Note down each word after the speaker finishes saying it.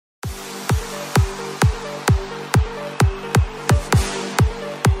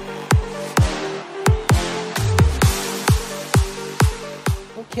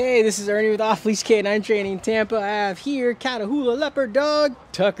Hey, this is Ernie with Off Leash K9 Training Tampa. I have here Catahoula Leopard dog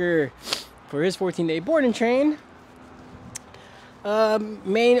Tucker for his 14-day board and train.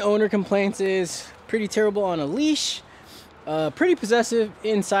 Main owner complaints is pretty terrible on a leash, pretty possessive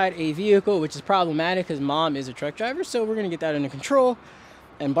inside a vehicle, which is problematic because mom is a truck driver. So we're gonna get that under control,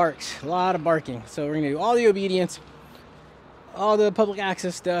 and barks, a lot of barking. So we're gonna do all the obedience, all the public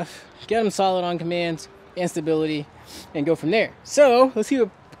access stuff, get him solid on commands and stability, and go from there. So let's see what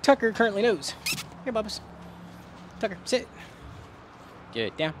Tucker currently knows. Here, Bubba's. Tucker, sit.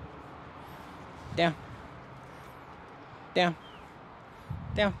 Good. Down. Down. Down.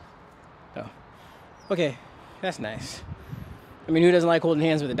 Down. Oh. Okay. That's nice. I mean, who doesn't like holding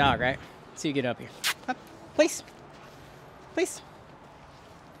hands with a dog, right? So you get up here. Up. Place. Place.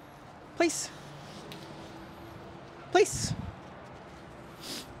 Place. Place.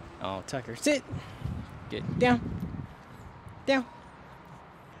 Oh, Tucker, sit. Good. Down. Down.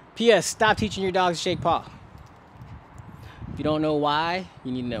 P.S. Stop teaching your dogs to shake paw. If you don't know why,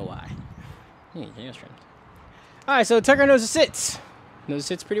 you need to know why. Alright, so Tucker knows the sits. Knows the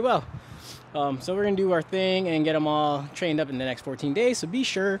sits pretty well. So we're going to do our thing and get them all trained up in the next 14 days. So be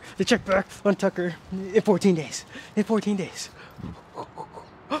sure to check back on Tucker in 14 days. In 14 days.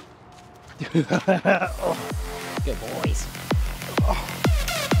 Oh, good boys. Oh.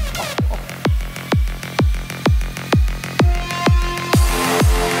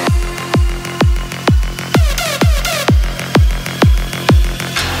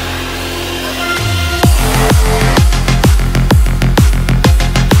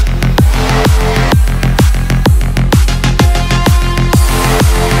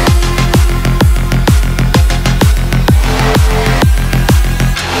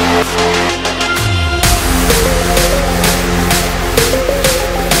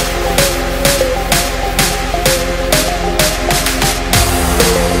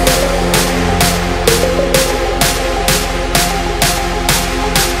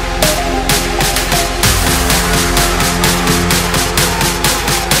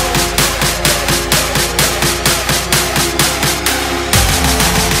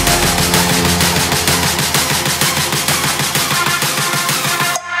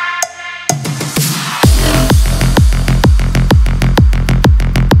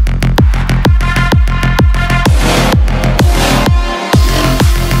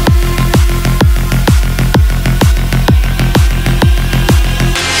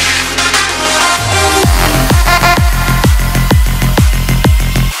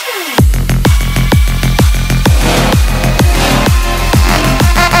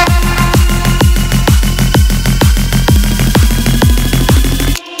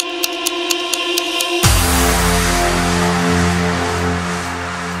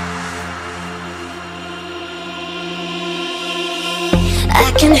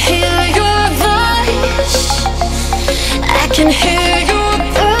 I can hear your voice, I can hear